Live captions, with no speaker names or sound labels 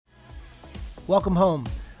Welcome home.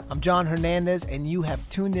 I'm John Hernandez, and you have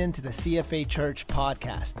tuned in to the CFA Church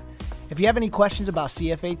podcast. If you have any questions about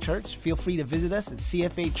CFA Church, feel free to visit us at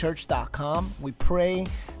cfachurch.com. We pray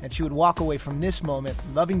that you would walk away from this moment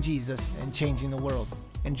loving Jesus and changing the world.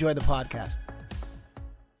 Enjoy the podcast.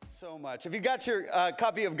 So much. If you got your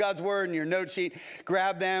copy of God's Word and your note sheet,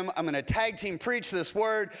 grab them. I'm going to tag team preach this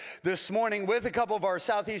word this morning with a couple of our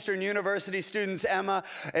Southeastern University students. Emma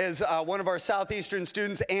is one of our Southeastern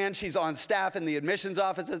students, and she's on staff in the admissions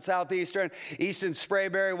office at Southeastern. Easton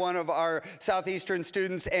Sprabary, one of our Southeastern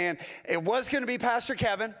students, and it was going to be Pastor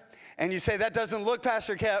Kevin. And you say, that doesn't look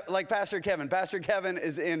like Pastor Kevin. Pastor Kevin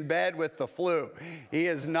is in bed with the flu. He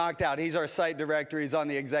is knocked out. He's our site director. He's on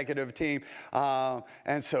the executive team.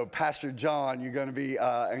 And so Pastor John, you're going to be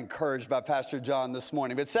encouraged by Pastor John this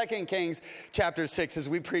morning. But 2 Kings chapter 6, as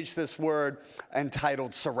we preach this word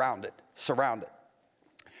entitled Surrounded. Surrounded.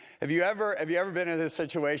 Have you ever been in a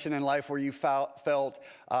situation in life where you felt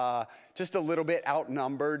just a little bit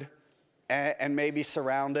outnumbered and maybe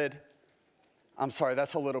surrounded? I'm sorry,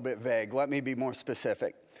 that's a little bit vague. Let me be more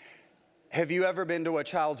specific. Have you ever been to a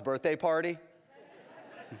child's birthday party?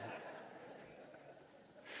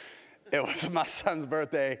 It was my son's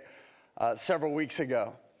birthday several weeks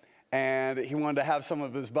ago, and he wanted to have some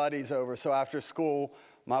of his buddies over. So after school,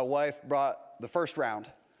 my wife brought the first round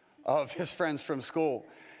of his friends from school.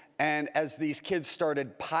 And as these kids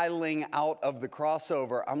started piling out of the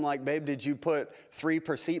crossover, I'm like, babe, did you put 3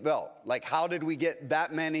 per seatbelt? Like, how did we get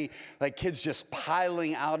that many, kids just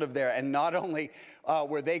piling out of there? And not only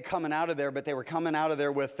were they coming out of there, but they were coming out of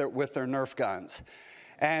there with their Nerf guns.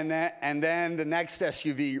 And then the next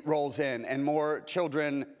SUV rolls in, and more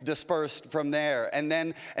children dispersed from there. And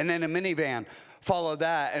then a minivan followed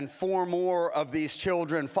that, and 4 more of these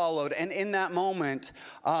children followed. And in that moment,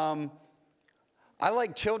 I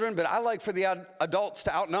like children, but I like for the adults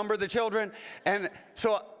to outnumber the children. And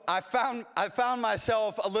so I found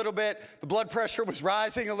myself a little bit, the blood pressure was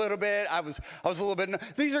rising a little bit. I was a little bit,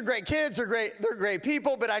 these are great kids, they're great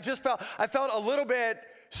people, but I felt a little bit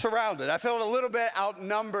surrounded. I felt a little bit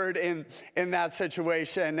outnumbered in that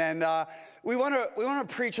situation. And we want to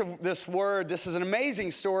preach this word. This is an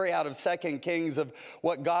amazing story out of 2 Kings of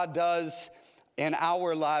what God does in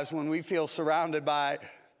our lives when we feel surrounded by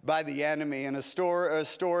the enemy, and a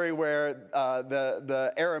story where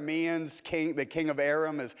the Arameans, the king of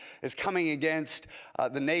Aram, is coming against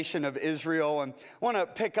the nation of Israel. And I want to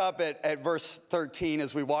pick up at verse 13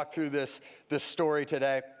 as we walk through this story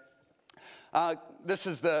today. This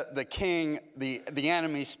is the king, the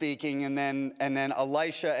enemy speaking, and then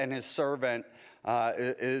Elisha and his servant are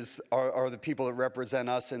the people that represent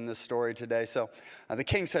us in this story today. So the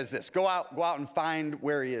king says this: go out and find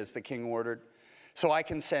where he is, the king ordered, so I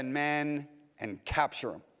can send men and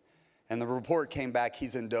capture him. And the report came back,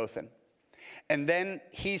 he's in Dothan. And then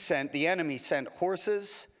the enemy sent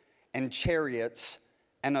horses and chariots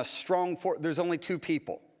and a strong force. There's only 2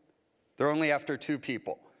 people. They're only after 2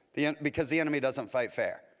 people because the enemy doesn't fight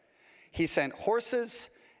fair. He sent horses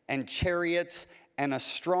and chariots and a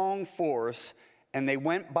strong force, and they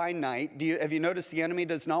went by night. Have you noticed the enemy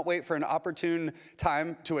does not wait for an opportune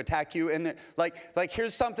time to attack you? And like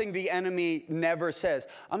here's something the enemy never says.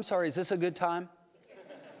 I'm sorry, is this a good time?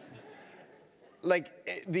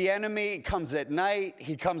 The enemy comes at night.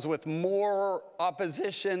 He comes with more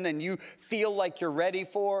opposition than you feel like you're ready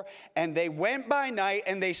for. And they went by night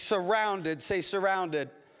and they surrounded, say surrounded.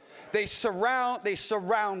 They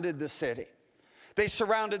surrounded the city. They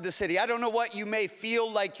surrounded the city. I don't know what you may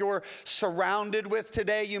feel like you're surrounded with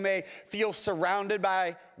today. You may feel surrounded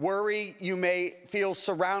by worry. You may feel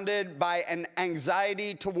surrounded by an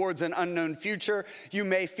anxiety towards an unknown future. You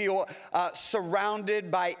may feel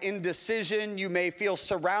surrounded by indecision. You may feel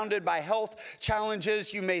surrounded by health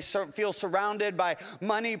challenges. You may feel surrounded by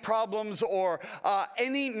money problems or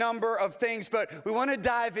any number of things. But we want to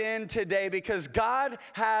dive in today because God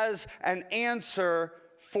has an answer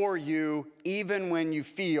for you even when you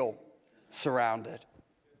feel surrounded.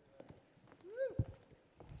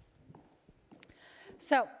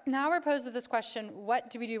 So now we're posed with this question: what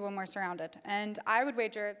do we do when we're surrounded? And I would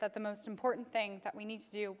wager that the most important thing that we need to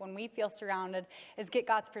do when we feel surrounded is get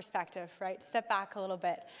God's perspective, right? Step back a little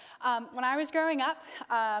bit. When I was growing up,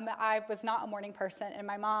 I was not a morning person, and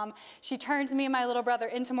my mom, she turned me and my little brother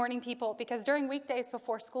into morning people because during weekdays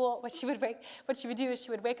before school, what she would do is she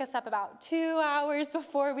would wake us up about 2 hours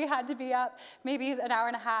before we had to be up, maybe an hour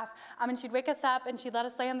and a half, and she'd wake us up and she'd let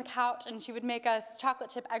us lay on the couch and she would make us chocolate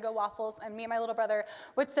chip Eggo waffles, and me and my little brother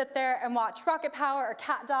would sit there and watch Rocket Power or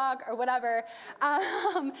Cat Dog or whatever.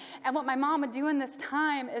 And what my mom would do in this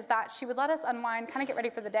time is that she would let us unwind, kind of get ready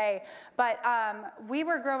for the day. But we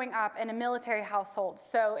were growing up in a military household.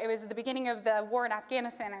 So it was the beginning of the war in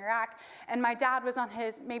Afghanistan and Iraq. And my dad was on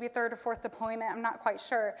his maybe 3rd or 4th deployment. I'm not quite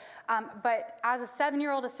sure. But as a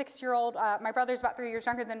 7-year-old, a 6-year-old, my brother's about 3 years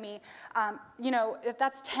younger than me,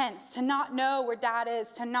 that's tense to not know where dad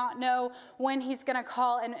is, to not know when he's going to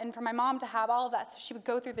call, and for my mom to have all of that. So she would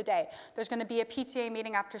go through the day. There's going to be a PTA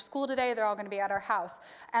meeting after school today. They're all going to be at our house.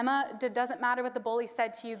 Emma, it doesn't matter what the bully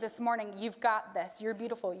said to you this morning. You've got this. You're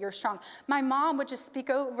beautiful. You're strong. My mom would just speak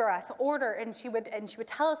over us, order, and she would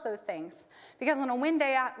tell us those things. Because on a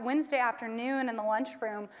Wednesday afternoon in the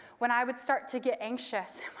lunchroom, when I would start to get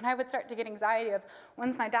anxious, when I would start to get anxiety of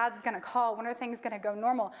when's my dad going to call, when are things going to go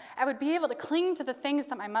normal, I would be able to cling to the things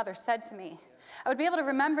that my mother said to me. I would be able to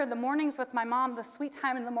remember the mornings with my mom, the sweet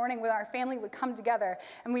time in the morning when our family would come together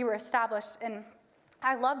and we were established. And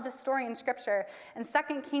I love this story in Scripture. In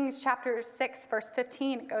 2 Kings chapter 6, verse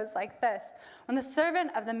 15, it goes like this. When the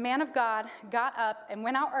servant of the man of God got up and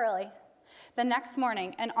went out early, the next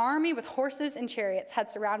morning, an army with horses and chariots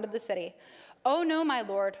had surrounded the city. "Oh no, my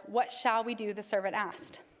lord, what shall we do?" the servant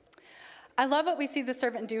asked. I love what we see the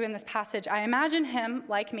servant do in this passage. I imagine him,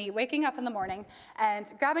 like me, waking up in the morning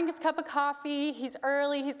and grabbing his cup of coffee. He's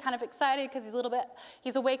early. He's kind of excited because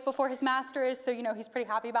he's awake before his master is, so he's pretty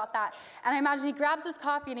happy about that. And I imagine he grabs his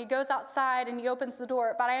coffee and he goes outside and he opens the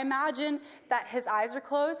door. But I imagine that his eyes are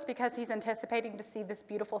closed because he's anticipating to see this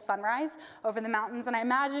beautiful sunrise over the mountains. And I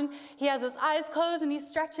imagine he has his eyes closed and he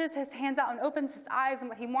stretches his hands out and opens his eyes, and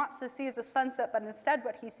what he wants to see is a sunset, but instead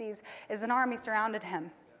what he sees is an army surrounded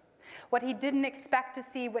him. What he didn't expect to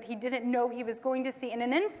see, what he didn't know he was going to see. In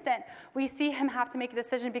an instant, we see him have to make a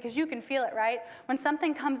decision, because you can feel it, right? When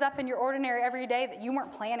something comes up in your ordinary everyday that you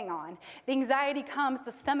weren't planning on, the anxiety comes,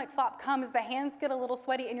 the stomach flop comes, the hands get a little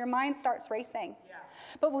sweaty, and your mind starts racing. Yeah.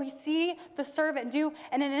 But what we see the servant do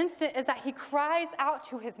in an instant is that he cries out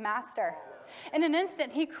to his master. In an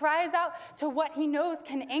instant, he cries out to what he knows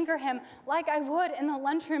can anchor him, like I would in the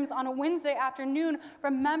lunchrooms on a Wednesday afternoon.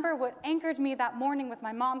 Remember, what anchored me that morning was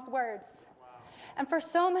my mom's words. Wow. And for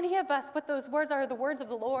so many of us, what those words are the words of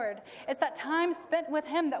the Lord. It's that time spent with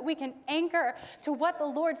him that we can anchor to what the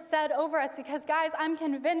Lord said over us. Because, guys, I'm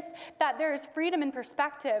convinced that there is freedom in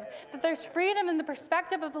perspective, that there's freedom in the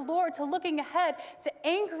perspective of the Lord to looking ahead, to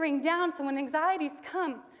anchoring down, so when anxieties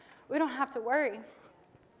come, we don't have to worry.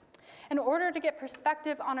 In order to get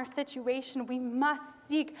perspective on our situation, we must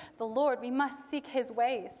seek the Lord. We must seek his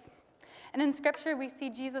ways. And in Scripture, we see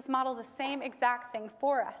Jesus model the same exact thing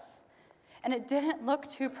for us. And it didn't look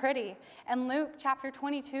too pretty. In Luke chapter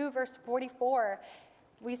 22, verse 44,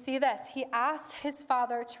 we see this. He asked his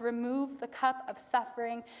Father to remove the cup of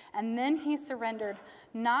suffering, and then he surrendered.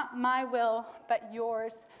 "Not my will, but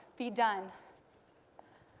yours be done."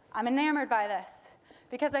 I'm enamored by this,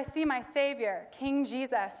 because I see my Savior, King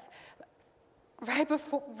Jesus,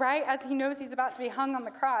 right as he knows he's about to be hung on the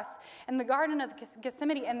cross in the Garden of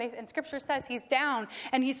Gethsemane, and Scripture says he's down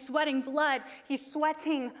and he's sweating blood. He's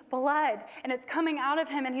sweating blood, and it's coming out of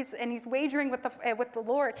him, and he's wagering with the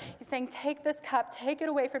Lord. He's saying, "Take this cup, take it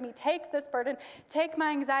away from me, take this burden, take my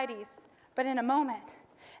anxieties." But in a moment,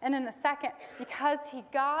 and in a second, because he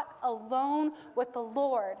got alone with the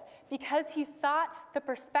Lord, because he sought the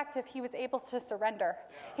perspective, he was able to surrender.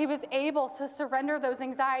 He was able to surrender those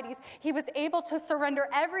anxieties. He was able to surrender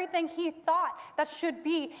everything he thought that should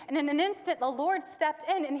be. And in an instant, the Lord stepped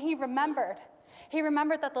in and he remembered. He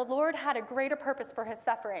remembered that the Lord had a greater purpose for his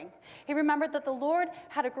suffering. He remembered that the Lord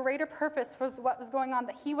had a greater purpose for what was going on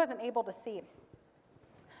that he wasn't able to see.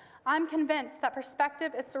 I'm convinced that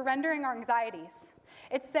perspective is surrendering our anxieties.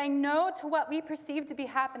 It's saying no to what we perceive to be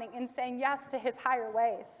happening and saying yes to his higher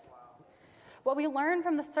ways. Wow. What we learn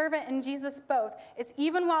from the servant and Jesus both is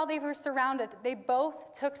even while they were surrounded, they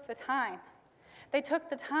both took the time. They took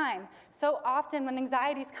the time. So often when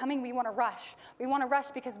anxiety is coming, we want to rush. We want to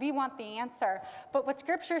rush because we want the answer. But what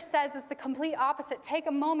Scripture says is the complete opposite. Take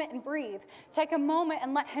a moment and breathe. Take a moment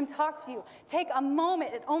and let him talk to you. Take a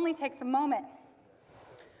moment. It only takes a moment.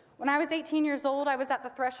 When I was 18 years old, I was at the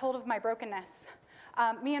threshold of my brokenness.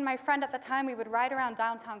 Me and my friend at the time, we would ride around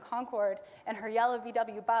downtown Concord in her yellow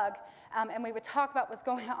VW Bug, and we would talk about what's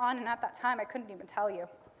going on, and at that time, I couldn't even tell you.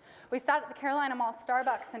 We sat at the Carolina Mall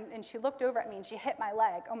Starbucks, and she looked over at me, and she hit my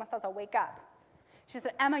leg almost as I wake up. She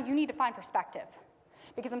said, "Emma, you need to find perspective,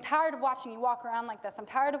 because I'm tired of watching you walk around like this. I'm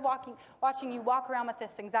tired of watching you walk around with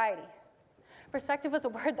this anxiety." Perspective was a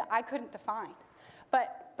word that I couldn't define.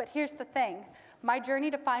 But here's the thing. My journey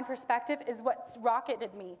to find perspective is what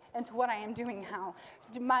rocketed me into what I am doing now.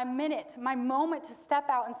 My moment to step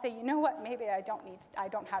out and say, you know what, maybe I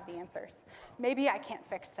don't have the answers. Maybe I can't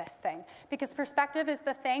fix this thing. Because perspective is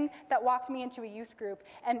the thing that walked me into a youth group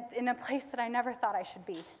and in a place that I never thought I should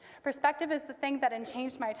be. Perspective is the thing that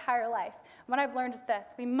changed my entire life. What I've learned is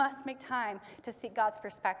this: we must make time to seek God's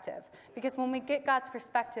perspective. Because when we get God's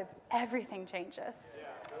perspective, everything changes.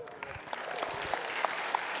 Yeah.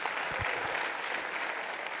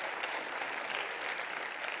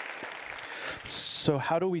 So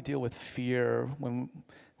how do we deal with fear when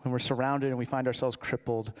we're surrounded and we find ourselves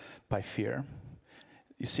crippled by fear?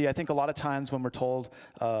 You see, I think a lot of times when we're told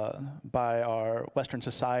by our Western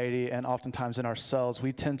society and oftentimes in ourselves,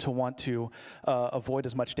 we tend to want to avoid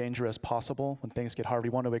as much danger as possible. When things get hard,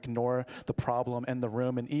 we want to ignore the problem in the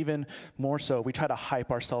room. And even more so, we try to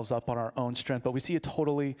hype ourselves up on our own strength. But we see a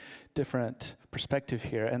totally different perspective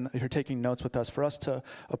here. And if you're taking notes with us, for us to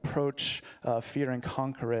approach fear and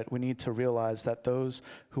conquer it, we need to realize that those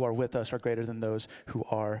who are with us are greater than those who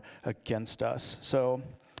are against us. So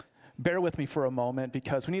bear with me for a moment,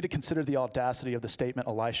 because we need to consider the audacity of the statement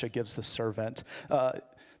Elisha gives the servant.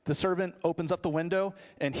 The servant opens up the window,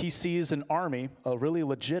 and he sees an army, a really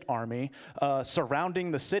legit army, surrounding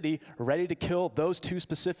the city, ready to kill those two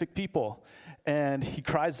specific people. And he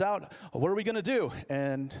cries out, what are we going to do?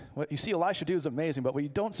 And what you see Elisha do is amazing, but what you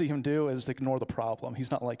don't see him do is ignore the problem. He's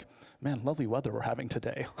not like, man, lovely weather we're having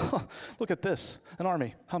today. Look at this, an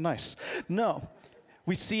army, how nice. No.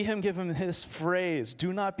 We see him give him this phrase,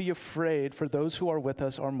 do not be afraid, for those who are with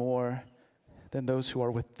us are more than those who are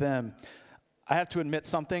with them. I have to admit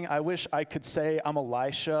something. I wish I could say I'm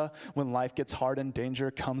Elisha when life gets hard and danger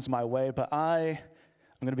comes my way, but I'm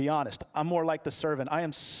going to be honest. I'm more like the servant. I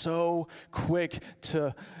am so quick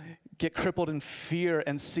to get crippled in fear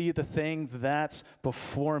and see the thing that's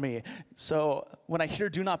before me. So when I hear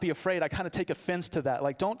do not be afraid, I kind of take offense to that.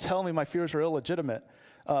 Like, don't tell me my fears are illegitimate.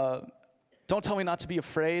 Don't tell me not to be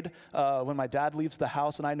afraid when my dad leaves the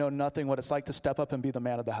house and I know nothing what it's like to step up and be the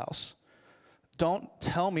man of the house. Don't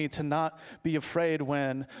tell me to not be afraid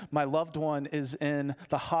when my loved one is in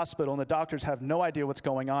the hospital and the doctors have no idea what's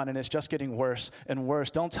going on and it's just getting worse and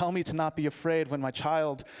worse. Don't tell me to not be afraid when my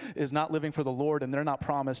child is not living for the Lord and they're not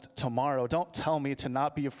promised tomorrow. Don't tell me to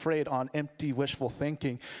not be afraid on empty wishful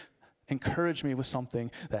thinking. Encourage me with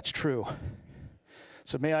something that's true.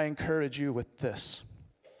 So may I encourage you with this.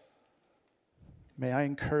 May I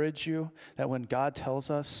encourage you that when God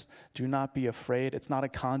tells us, do not be afraid, it's not a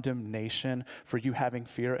condemnation for you having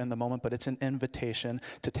fear in the moment, but it's an invitation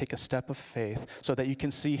to take a step of faith so that you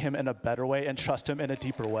can see him in a better way and trust him in a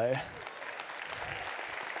deeper way.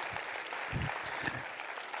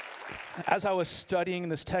 As I was studying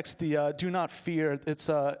this text, the do not fear, it's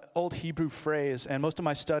an old Hebrew phrase, and most of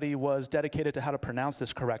my study was dedicated to how to pronounce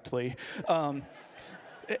this correctly.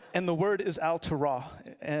 And the word is al-Torah,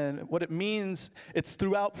 and what it means, it's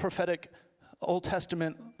throughout Old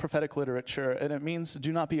Testament prophetic literature, and it means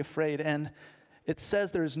do not be afraid, and it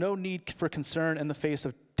says there is no need for concern in the face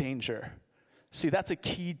of danger. See, that's a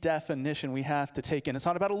key definition we have to take in. It's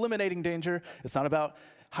not about eliminating danger, it's not about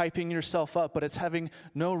hyping yourself up, but it's having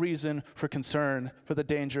no reason for concern for the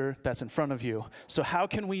danger that's in front of you. So how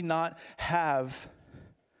can we not have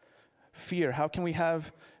fear? How can we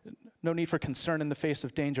have no need for concern in the face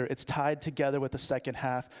of danger? It's tied together with the second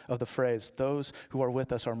half of the phrase, those who are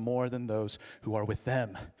with us are more than those who are with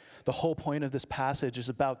them. The whole point of this passage is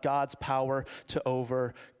about God's power to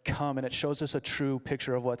overcome, and it shows us a true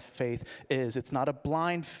picture of what faith is. It's not a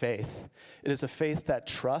blind faith. It is a faith that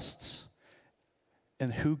trusts in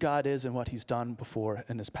who God is and what he's done before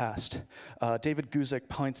in his past. David Guzik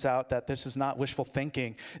points out that this is not wishful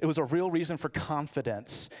thinking. It was a real reason for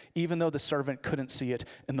confidence, even though the servant couldn't see it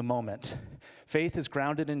in the moment. Faith is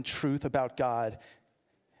grounded in truth about God,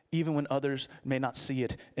 even when others may not see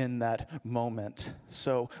it in that moment.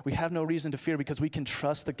 So we have no reason to fear because we can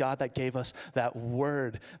trust the God that gave us that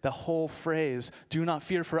word, the whole phrase, do not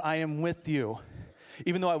fear, for I am with you.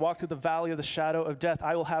 Even though I walk through the valley of the shadow of death,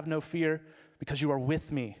 I will have no fear, because you are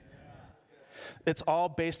with me. It's all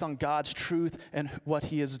based on God's truth and what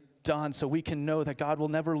he has done, so we can know that God will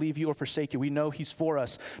never leave you or forsake you. We know he's for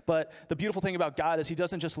us. But the beautiful thing about God is he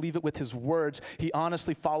doesn't just leave it with his words. He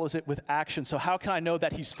honestly follows it with action. So how can I know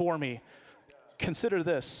that he's for me? Consider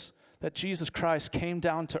this, that Jesus Christ came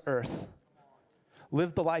down to earth,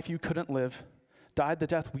 lived the life you couldn't live, died the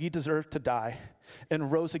death we deserve to die,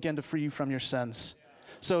 and rose again to free you from your sins.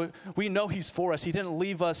 So we know he's for us. He didn't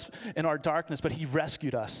leave us in our darkness, but he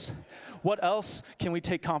rescued us. What else can we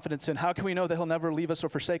take confidence in? How can we know that he'll never leave us or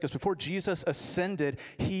forsake us? Before Jesus ascended,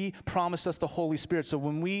 he promised us the Holy Spirit. So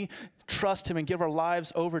when we trust him and give our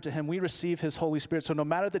lives over to him, we receive his Holy Spirit. So no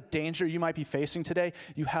matter the danger you might be facing today,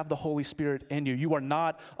 you have the Holy Spirit in you. You are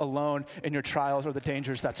not alone in your trials or the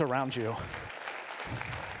dangers that's around you.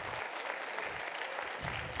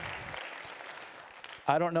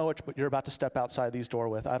 I don't know what you're about to step outside these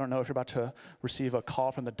doors with. I don't know if you're about to receive a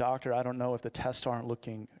call from the doctor. I don't know if the tests aren't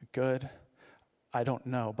looking good. I don't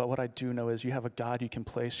know. But what I do know is you have a God you can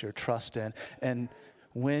place your trust in. And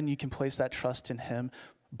when you can place that trust in him,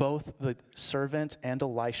 both the servant and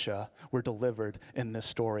Elisha were delivered in this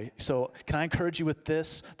story. So can I encourage you with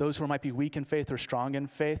this, those who might be weak in faith or strong in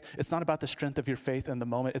faith? It's not about the strength of your faith in the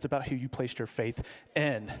moment. It's about who you placed your faith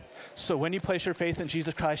in. So when you place your faith in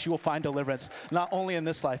Jesus Christ, you will find deliverance, not only in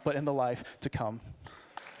this life, but in the life to come.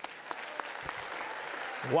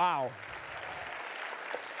 Wow.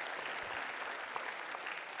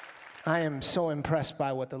 I am so impressed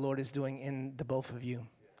by what the Lord is doing in the both of you.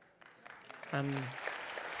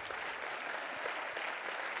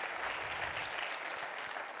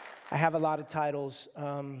 I have a lot of titles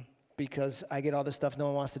because I get all the stuff no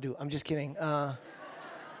one wants to do. I'm just kidding. But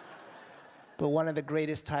one of the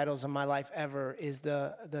greatest titles of my life ever is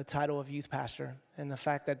the title of youth pastor. And the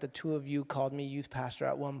fact that the two of you called me youth pastor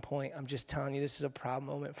at one point, I'm just telling you, this is a proud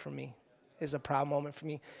moment for me. It's a proud moment for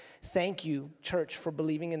me. Thank you, church, for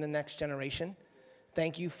believing in the next generation.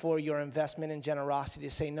 Thank you for your investment and generosity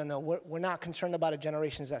to say, no, we're not concerned about a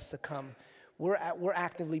generation that's to come. We're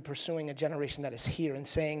actively pursuing a generation that is here and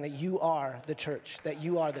saying that you are the church, that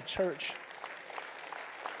you are the church.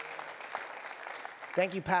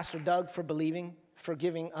 Thank you, Pastor Doug, for believing, for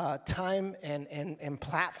giving time and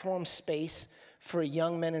platform space for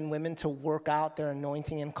young men and women to work out their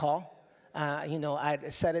anointing and call. I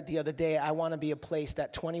said it the other day, I want to be a place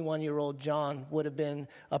that 21-year-old John would have been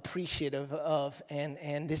appreciative of,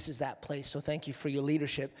 and this is that place. So thank you for your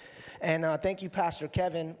leadership. And thank you, Pastor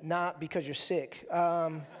Kevin, not because you're sick,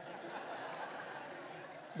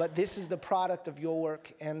 but this is the product of your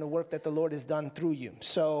work and the work that the Lord has done through you.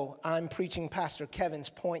 So I'm preaching Pastor Kevin's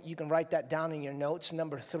point. You can write that down in your notes.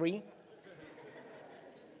 Number 3,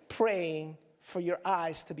 praying for your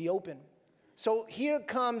eyes to be open. So here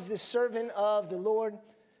comes the servant of the Lord,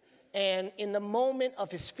 and in the moment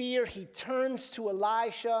of his fear, he turns to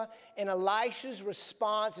Elisha, and Elisha's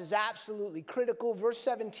response is absolutely critical. Verse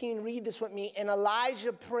 17, read this with me. And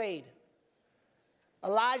Elijah prayed,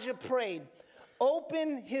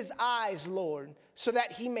 open his eyes, Lord, so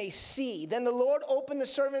that he may see. Then the Lord opened the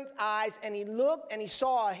servant's eyes, and he looked, and he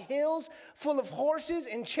saw hills full of horses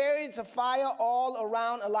and chariots of fire all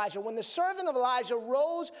around Elijah. When the servant of Elijah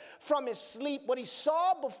rose from his sleep, what he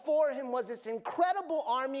saw before him was this incredible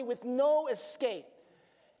army with no escape.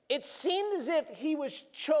 It seemed as if he was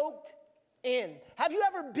choked in. Have you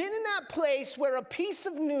ever been in that place where a piece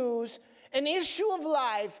of news, an issue of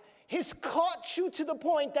life, has caught you to the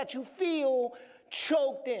point that you feel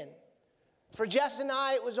choked in? For Jess and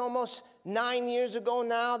I, it was almost 9 years ago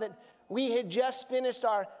now that we had just finished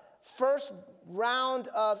our first round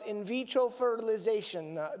of in vitro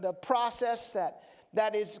fertilization, the process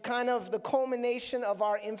that is kind of the culmination of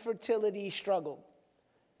our infertility struggle.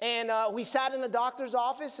 And we sat in the doctor's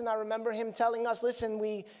office, and I remember him telling us, listen,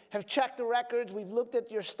 we have checked the records, we've looked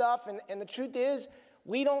at your stuff, and the truth is,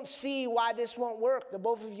 we don't see why this won't work. The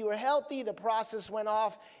both of you are healthy. The process went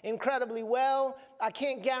off incredibly well. I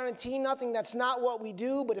can't guarantee nothing. That's not what we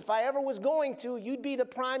do. But if I ever was going to, you'd be the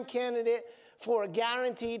prime candidate for a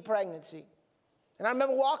guaranteed pregnancy. And I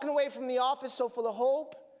remember walking away from the office so full of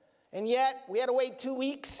hope. And yet we had to wait 2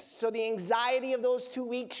 weeks. So the anxiety of those 2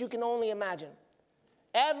 weeks, you can only imagine.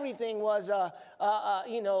 Everything was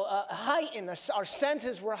heightened. Our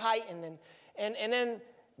senses were heightened. And then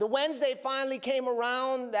the Wednesday finally came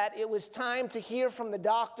around that it was time to hear from the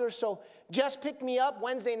doctor. So Jess picked me up.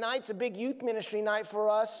 Wednesday night's a big youth ministry night for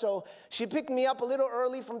us. So she picked me up a little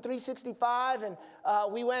early from 365. And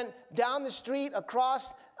we went down the street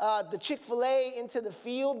across the Chick-fil-A into the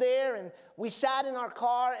field there. And we sat in our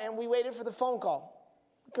car and we waited for the phone call.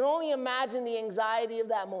 You can only imagine the anxiety of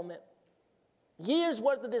that moment. Years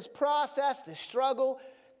worth of this process, this struggle,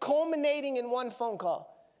 culminating in one phone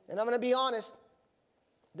call. And I'm going to be honest.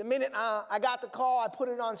 The minute I got the call, I put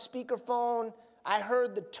it on speakerphone. I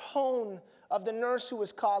heard the tone of the nurse who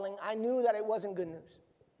was calling. I knew that it wasn't good news.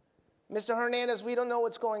 Mr. Hernandez, we don't know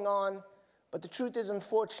what's going on, but the truth is,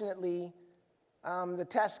 unfortunately, the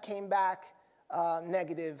test came back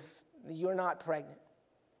negative. You're not pregnant.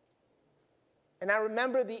 And I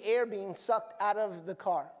remember the air being sucked out of the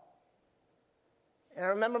car. And I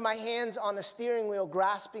remember my hands on the steering wheel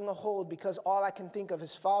grasping a hold because all I can think of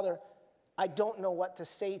is, Father, I don't know what to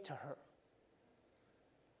say to her.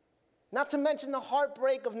 Not to mention the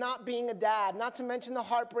heartbreak of not being a dad, not to mention the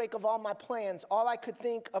heartbreak of all my plans. All I could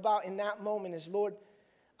think about in that moment is, Lord,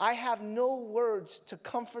 I have no words to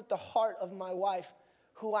comfort the heart of my wife,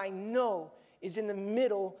 who I know is in the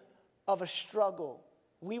middle of a struggle.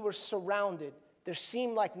 We were surrounded. There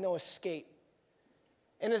seemed like no escape.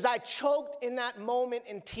 And as I choked in that moment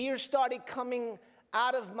and tears started coming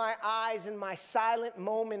out of my eyes in my silent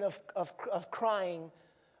moment of crying,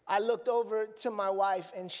 I looked over to my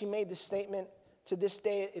wife and she made the statement, to this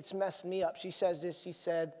day it's messed me up. She says this, she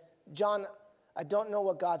said, John, I don't know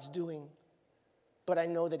what God's doing, but I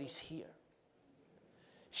know that he's here.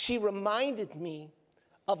 She reminded me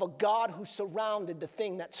of a God who surrounded the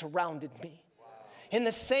thing that surrounded me. In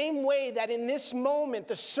the same way that in this moment,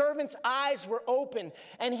 the servant's eyes were open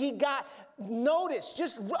and he got noticed,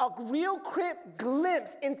 just a real quick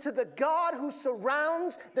glimpse into the God who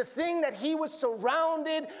surrounds the thing that he was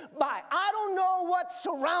surrounded by. I don't know what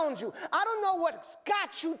surrounds you. I don't know what's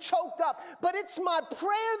got you choked up, but it's my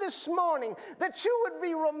prayer this morning that you would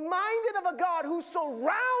be reminded of a God who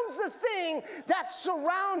surrounds the thing that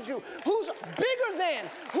surrounds you, who's bigger than,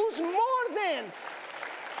 who's more than.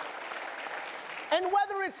 And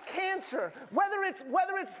whether it's cancer, whether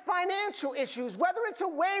it's financial issues, whether it's a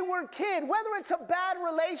wayward kid, whether it's a bad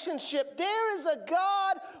relationship, there is a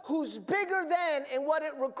God who's bigger than, and what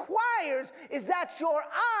it requires is that your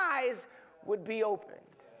eyes would be open.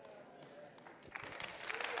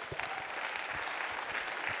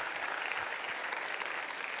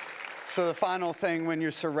 So the final thing when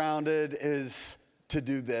you're surrounded is to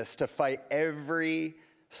do this, to fight every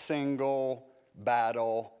single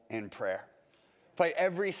battle in prayer. Fight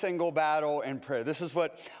every single battle in prayer. This is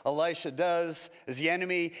what Elisha does as the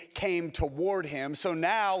enemy came toward him. So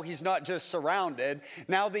now he's not just surrounded.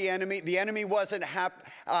 Now the enemy wasn't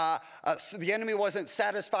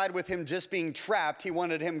satisfied with him just being trapped. He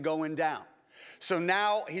wanted him going down. So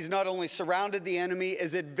now he's not only surrounded, the enemy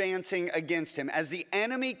is advancing against him. As the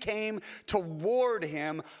enemy came toward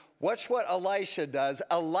him, watch what Elisha does.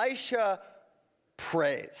 Elisha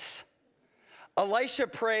prays. Elisha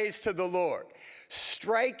prays to the Lord.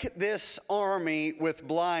 Strike this army with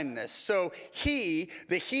blindness. So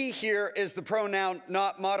the he here is the pronoun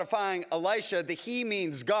not modifying Elisha. The he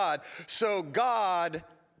means God. So God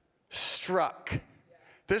struck.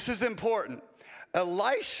 This is important.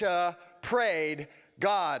 Elisha prayed,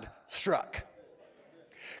 God struck.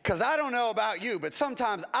 Because I don't know about you, but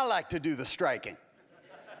sometimes I like to do the striking.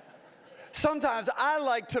 Sometimes I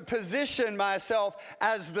like to position myself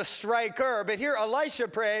as the striker, but here Elisha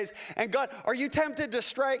prays, and God, are you tempted to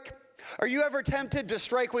strike? Are you ever tempted to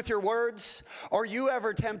strike with your words? Are you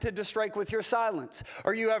ever tempted to strike with your silence?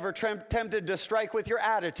 Are you ever tempted to strike with your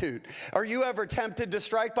attitude? Are you ever tempted to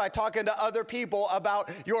strike by talking to other people about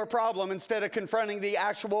your problem instead of confronting the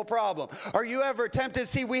actual problem? Are you ever tempted?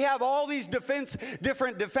 See, we have all these different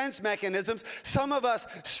defense mechanisms. Some of us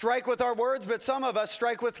strike with our words, but some of us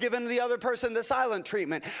strike with giving the other person the silent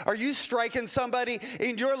treatment. Are you striking somebody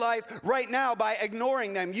in your life right now by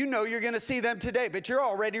ignoring them? You know you're going to see them today, but you're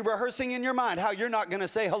already rehearsing in your mind how you're not going to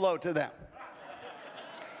say hello to them.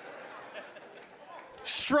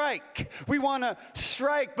 Strike. We want to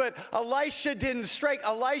strike, but Elisha didn't strike.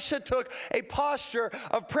 Elisha took a posture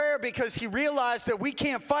of prayer because he realized that we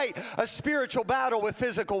can't fight a spiritual battle with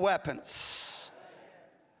physical weapons.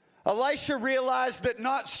 Elisha realized that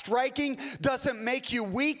not striking doesn't make you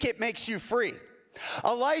weak, it makes you free.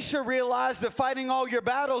 Elisha realized that fighting all your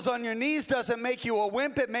battles on your knees doesn't make you a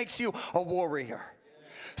wimp, it makes you a warrior.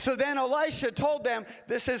 So then Elisha told them,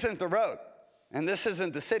 this isn't the road, and this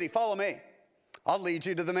isn't the city. Follow me. I'll lead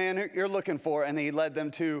you to the man who you're looking for. And he led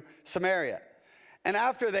them to Samaria. And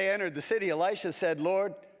after they entered the city, Elisha said,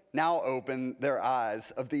 Lord, now open their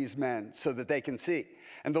eyes of these men so that they can see.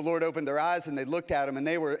 And the Lord opened their eyes, and they looked at him, and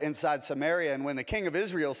they were inside Samaria. And when the king of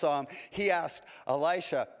Israel saw him, he asked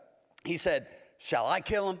Elisha, he said, shall I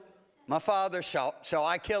kill him? My father, shall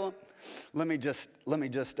I kill him? Let me just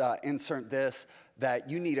insert this. That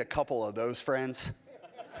you need a couple of those friends.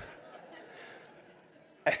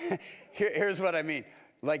 Here's what I mean.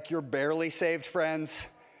 Like your barely saved friends.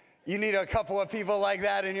 You need a couple of people like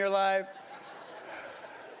that in your life.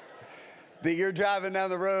 That you're driving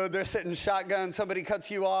down the road, they're sitting shotgun, somebody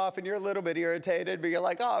cuts you off, and you're a little bit irritated, but you're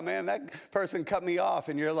like, oh man, that person cut me off.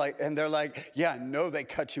 And they're like, yeah, I know they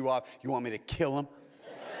cut you off. You want me to kill them?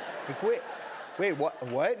 Like, wait,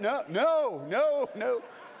 what? No.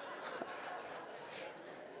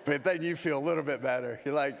 But then you feel a little bit better.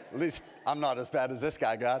 You're like, at least I'm not as bad as this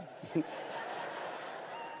guy, God.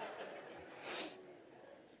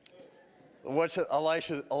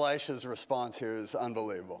 Elisha's response here is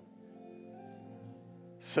unbelievable.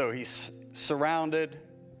 So he's surrounded.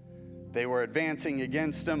 They were advancing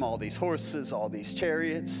against him, all these horses, all these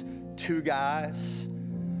chariots, 2 guys.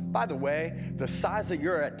 By the way, the size of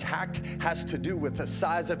your attack has to do with the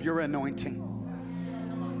size of your anointing.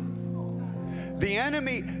 The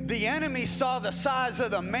enemy saw the size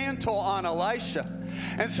of the mantle on Elisha.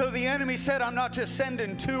 And so the enemy said, I'm not just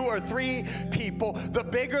sending 2 or 3 people. The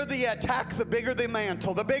bigger the attack, the bigger the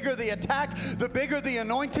mantle. The bigger the attack, the bigger the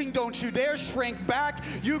anointing. Don't you dare shrink back.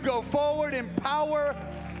 You go forward in power.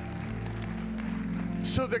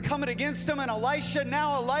 So they're coming against him, and Elisha,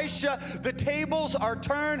 the tables are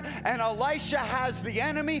turned, and Elisha has the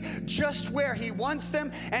enemy just where he wants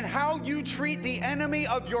them. And how you treat the enemy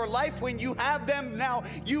of your life when you have them now,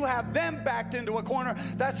 you have them backed into a corner,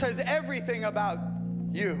 that says everything about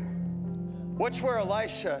you. Watch what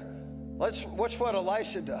Elisha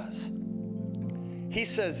does. He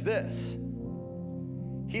says this.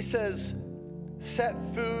 He says, set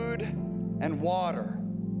food and water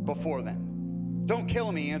before them. Don't kill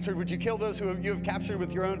them, he answered. Would you kill those who you have captured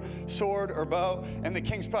with your own sword or bow? And the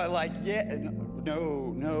king's probably like, yeah,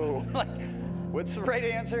 no. Like, what's the right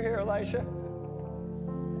answer here, Elisha?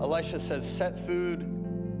 Elisha says, set food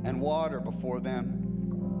and water before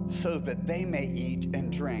them so that they may eat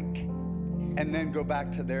and drink and then go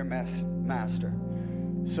back to their master.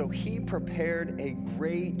 So he prepared a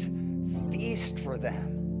great feast for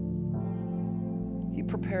them. He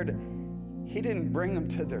didn't bring them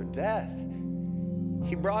to their death.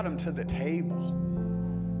 He brought them to the table.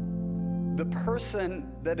 The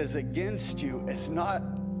person that is against you is not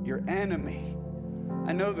your enemy.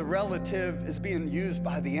 I know the relative is being used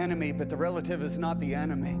by the enemy, but the relative is not the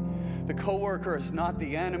enemy. The coworker is not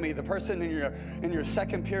the enemy. The person in your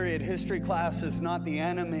second period history class is not the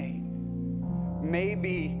enemy.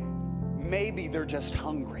 Maybe they're just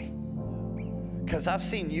hungry. Because I've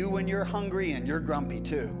seen you when you're hungry and you're grumpy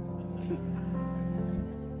too.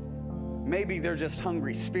 Maybe they're just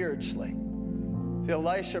hungry spiritually. See,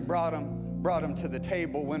 Elisha brought him to the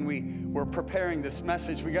table. When we were preparing this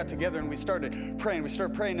message, we got together and we started praying. We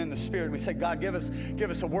started praying in the Spirit. We said, God, give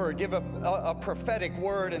us a word, give a prophetic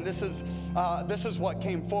word. And this is what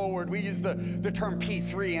came forward. We use the term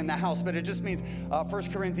P3 in the house, but it just means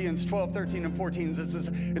 1 Corinthians 12, 13, and 14.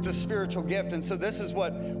 It's a spiritual gift. And so this is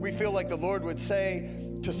what we feel like the Lord would say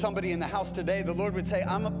to somebody in the house today. The Lord would say,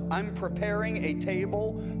 I'm preparing a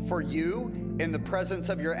table for you in the presence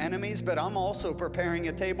of your enemies, but I'm also preparing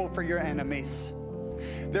a table for your enemies.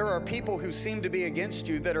 There are people who seem to be against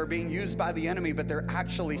you that are being used by the enemy, but they're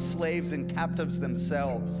actually slaves and captives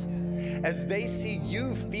themselves. As they see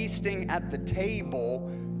you feasting at the table,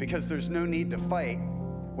 because there's no need to fight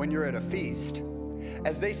when you're at a feast,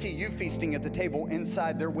 as they see you feasting at the table,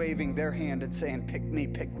 inside they're waving their hand and saying, pick me,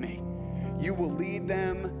 pick me. You will lead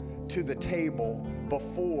them to the table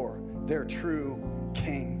before their true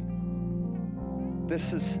king.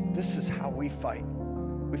 This is how we fight.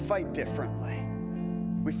 We fight differently.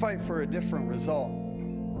 We fight for a different result.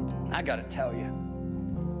 I got to tell you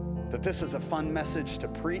that this is a fun message to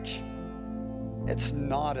preach. It's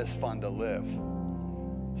not as fun to live.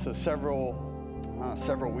 So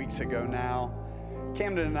several weeks ago now,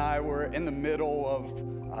 Camden and I were in the middle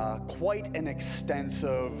of quite an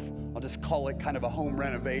extensive, I'll just call it kind of a home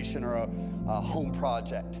renovation or a home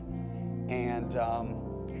project. And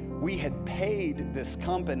we had paid this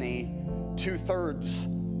company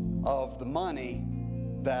 2/3 of the money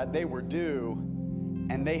that they were due,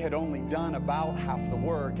 and they had only done about half the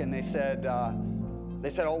work. And they said,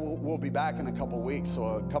 oh, we'll be back in a couple weeks. So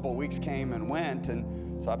a couple weeks came and went,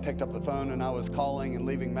 and so I picked up the phone and I was calling and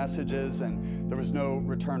leaving messages, and there was no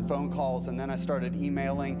return phone calls. And then I started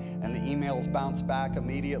emailing, and the emails bounced back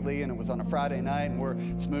immediately. And it was on a Friday night, and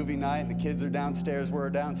it's movie night, and the kids are downstairs.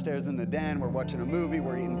 We're downstairs in the den. We're watching a movie.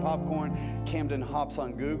 We're eating popcorn. Camden hops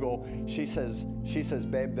on Google. She says,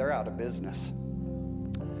 babe, they're out of business.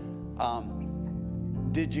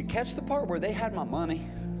 Did you catch the part where they had my money?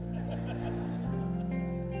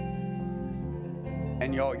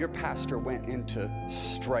 And y'all, your pastor went into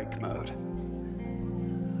strike mode.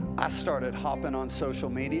 I started hopping on social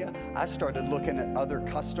media. I started looking at other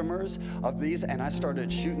customers of these, and I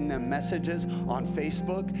started shooting them messages on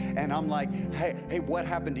Facebook. And I'm like, hey, what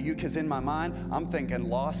happened to you? Because in my mind, I'm thinking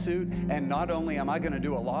lawsuit. And not only am I going to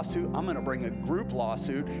do a lawsuit, I'm going to bring a group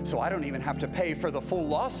lawsuit, so I don't even have to pay for the full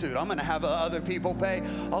lawsuit. I'm going to have other people pay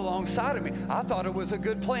alongside of me. I thought it was a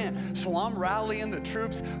good plan. So I'm rallying the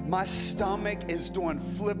troops. My stomach is doing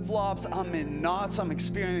flip-flops. I'm in knots. I'm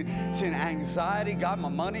experiencing anxiety. God, my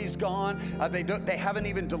money's gone. They haven't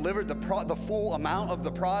even delivered the full amount of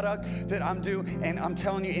the product that I'm due. And I'm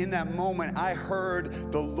telling you, in that moment, I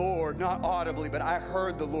heard the Lord, not audibly, but I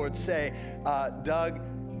heard the Lord say, Doug,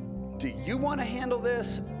 do you want to handle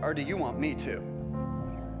this, or do you want me to?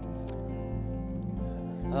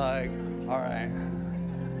 Like, all right.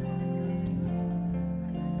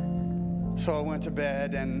 So I went to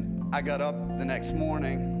bed, and I got up the next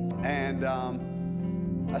morning, and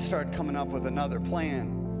I started coming up with another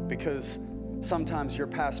plan, because sometimes your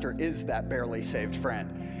pastor is that barely saved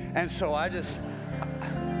friend. And so I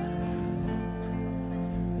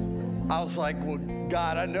was like, well,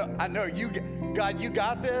 God, I know you, God, you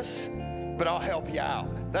got this, but I'll help you out.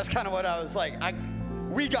 That's kind of what I was like.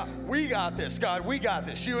 We got this, God, we got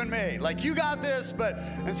this, you and me. Like, you got this,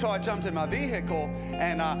 and so I jumped in my vehicle,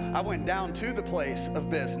 and I went down to the place of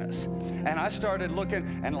business. And I started looking,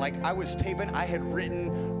 and like I was taping, I had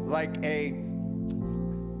written like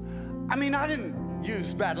I didn't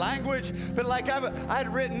use bad language, but like I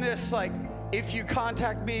had written this, like, if you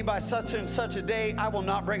contact me by such and such a date, I will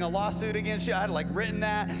not bring a lawsuit against you. I had like written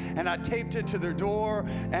that, and I taped it to their door,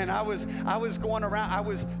 and I was going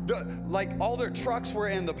around. Like all their trucks were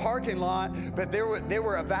in the parking lot, but they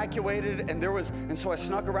were evacuated, and so I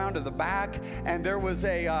snuck around to the back, and there was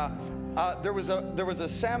a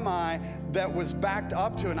semi that was backed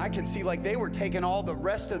up to, and I could see like they were taking all the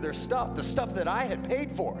rest of their stuff, the stuff that I had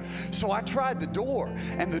paid for. So I tried the door,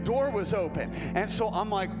 and the door was open, and so I'm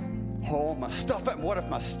like, oh, my stuff, what if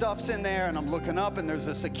my stuff's in there? And I'm looking up, and there's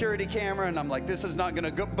a security camera, and I'm like, this is not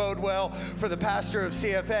gonna bode well for the pastor of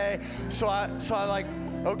CFA. So I like,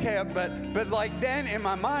 okay, but like then in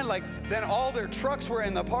my mind, like then all their trucks were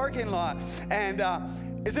in the parking lot, and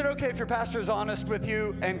is it okay if your pastor is honest with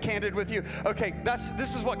you and candid with you? Okay,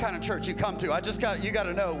 this is what kind of church you come to. You got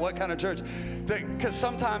to know what kind of church, because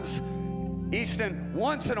sometimes Easton,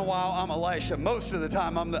 once in a while, I'm Elisha. Most of the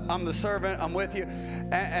time, I'm the servant. I'm with you.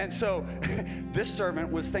 And so this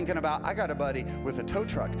servant was thinking about, I got a buddy with a tow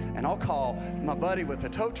truck, and I'll call my buddy with the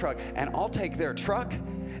tow truck, and I'll take their truck,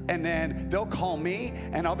 and then they'll call me,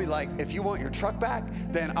 and I'll be like, if you want your truck back,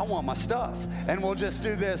 then I want my stuff. And we'll just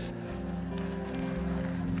do this.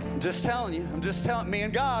 I'm just telling me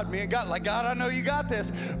and God, like, God, I know you got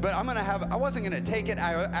this, but I wasn't gonna take it.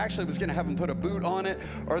 I actually was gonna have him put a boot on it,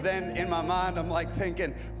 or then in my mind, I'm like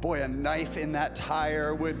thinking, boy, a knife in that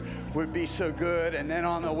tire would be so good. And then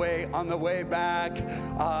on the way back,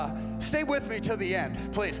 stay with me till the end,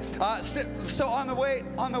 please. So on the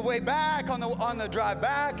way back, on the drive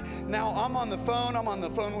back, now I'm on the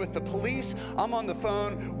phone with the police.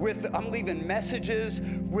 I'm leaving messages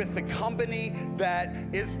with the company that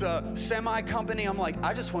is the semi company. I'm like,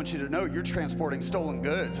 I just want you to know you're transporting stolen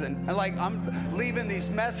goods. And like, I'm leaving these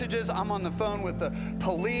messages. I'm on the phone with the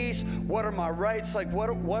police. What are my rights? Like,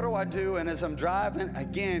 what do I do? And as I'm driving,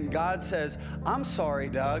 again, God says, I'm sorry,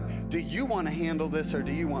 Doug. Do you want to handle this, or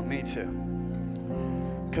do you want me to?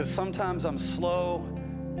 Because sometimes I'm slow.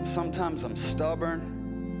 Sometimes I'm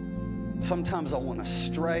stubborn. Sometimes I want to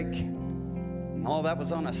strike. And all that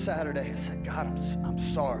was on a Saturday. I said, God, I'm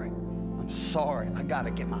sorry. I'm sorry. I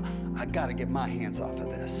gotta get my hands off of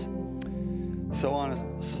this. So on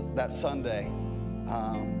that Sunday,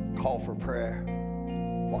 call for prayer,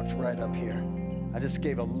 walked right up here. I just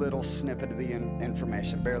gave a little snippet of the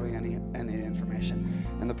information, barely any information.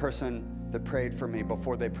 And the person that prayed for me,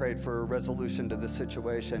 before they prayed for a resolution to the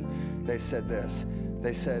situation, they said this.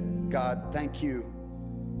 They said, God, thank you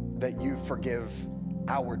that you forgive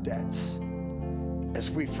our debts as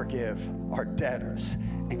we forgive our debtors.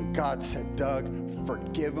 And God said, Doug,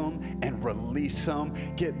 forgive them and release them.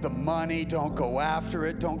 Get the money. Don't go after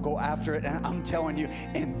it. And I'm telling you,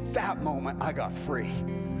 in that moment, I got free.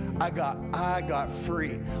 I got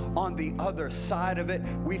free. On the other side of it,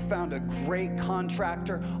 we found a great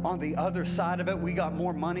contractor. On the other side of it, we got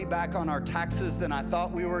more money back on our taxes than I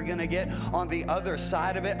thought we were gonna get. On the other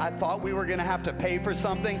side of it, I thought we were gonna have to pay for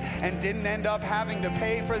something and didn't end up having to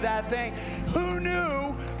pay for that thing. Who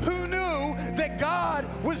knew that God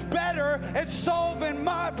was better at solving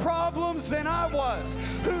my problems than I was?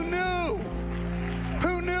 Who knew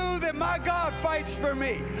that my God fights for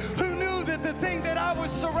me? Who knew that the thing that I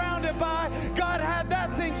was surrounded by, God had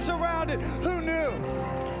that thing surrounded surrounded. Who knew?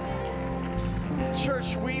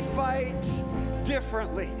 Church, we fight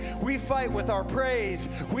differently. We fight with our praise.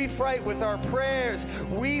 We fight with our prayers.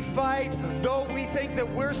 We fight though we think that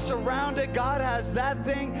we're surrounded. God has that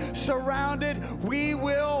thing surrounded. We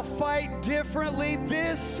will fight differently.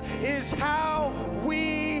 This is how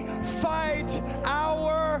we fight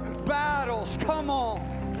our battles. Come on.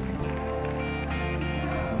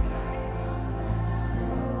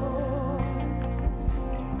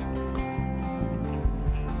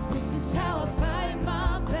 This is how I fight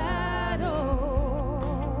my battle.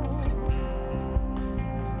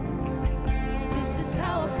 This is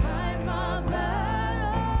how I fight my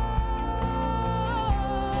battle.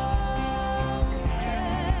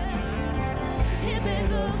 It may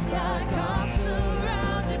look like I'm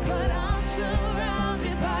surrounded, but I'm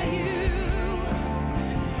surrounded by you.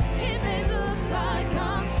 It may look like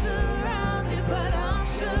I'm surrounded, but I'm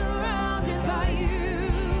surrounded by you.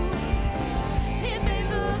 It may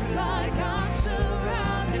look like I'm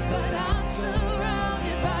surrounded, but I'm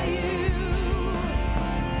surrounded by you.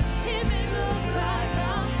 It may look like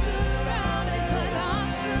I'm surrounded, but I'm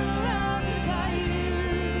surrounded by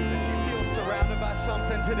you. If you feel surrounded by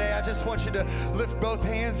something today, I just want you to lift both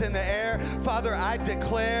hands in the air. Father, I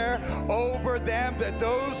declare over them that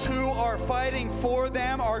those who are fighting for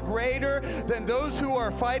them are greater than those who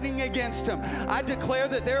are fighting against them. I declare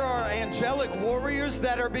that there are angelic warriors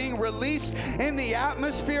that are being released in the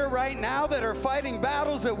atmosphere right now that are fighting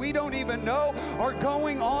battles that we don't even know are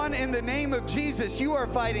going on in the name of Jesus. You are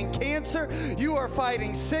fighting cancer. You are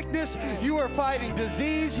fighting sickness. You are fighting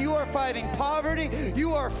disease. You are fighting poverty.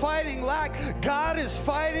 You are fighting lack. God is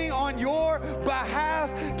fighting on your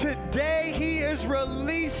behalf today. He is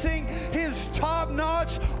releasing his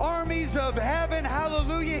top-notch armies of heaven.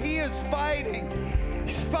 Hallelujah. He is fighting.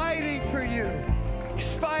 He's fighting for you.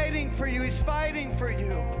 He's fighting for you. He's fighting for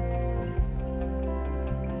you.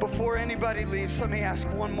 Before anybody leaves, let me ask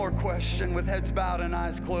one more question with heads bowed and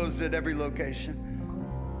eyes closed at every location.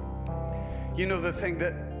 You know the thing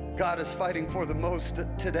that God is fighting for the most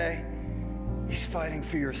today? He's fighting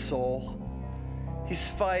for your soul. He's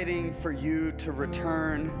fighting for you to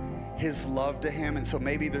return his love to him. And so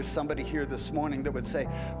maybe there's somebody here this morning that would say,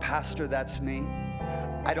 Pastor, that's me.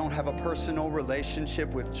 I don't have a personal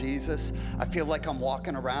relationship with Jesus. I feel like I'm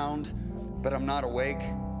walking around, but I'm not awake.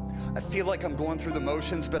 I feel like I'm going through the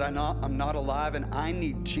motions, but I'm not alive, and I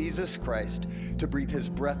need Jesus Christ to breathe his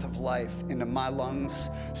breath of life into my lungs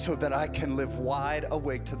so that I can live wide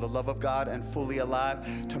awake to the love of God and fully alive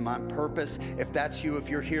to my purpose. If that's you, if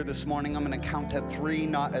you're here this morning, I'm going to count to 3,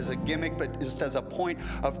 not as a gimmick, but just as a point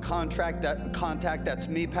of contact. That's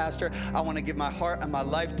me, Pastor. I want to give my heart and my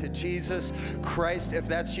life to Jesus Christ. If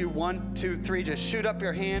that's you, 1, 2, 3, just shoot up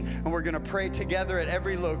your hand, and we're going to pray together at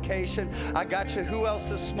every location. I got you. Who else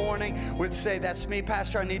this morning would say, that's me,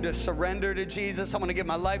 Pastor, I need to surrender to Jesus. I want to give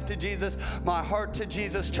my life to Jesus, my heart to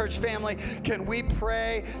Jesus. Church family, can we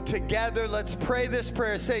pray together? Let's pray this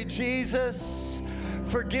prayer. Say, Jesus,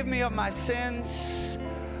 forgive me of my sins.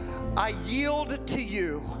 I yield to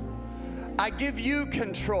you. I give you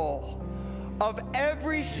control of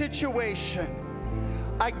every situation.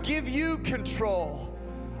 I give you control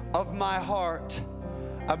of my heart.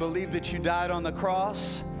 I believe that you died on the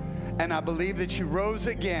cross, and I believe that you rose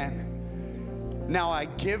again. Now I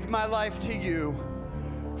give my life to you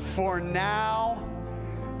for now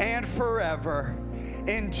and forever.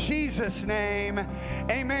 In Jesus' name,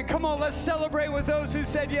 amen. Come on, let's celebrate with those who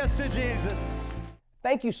said yes to Jesus.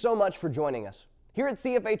 Thank you so much for joining us. Here at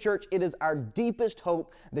CFA Church, it is our deepest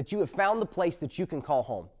hope that you have found the place that you can call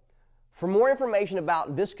home. For more information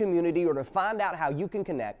about this community or to find out how you can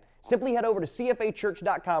connect, simply head over to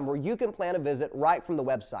cfachurch.com where you can plan a visit right from the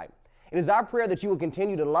website. It is our prayer that you will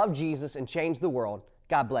continue to love Jesus and change the world.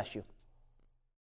 God bless you.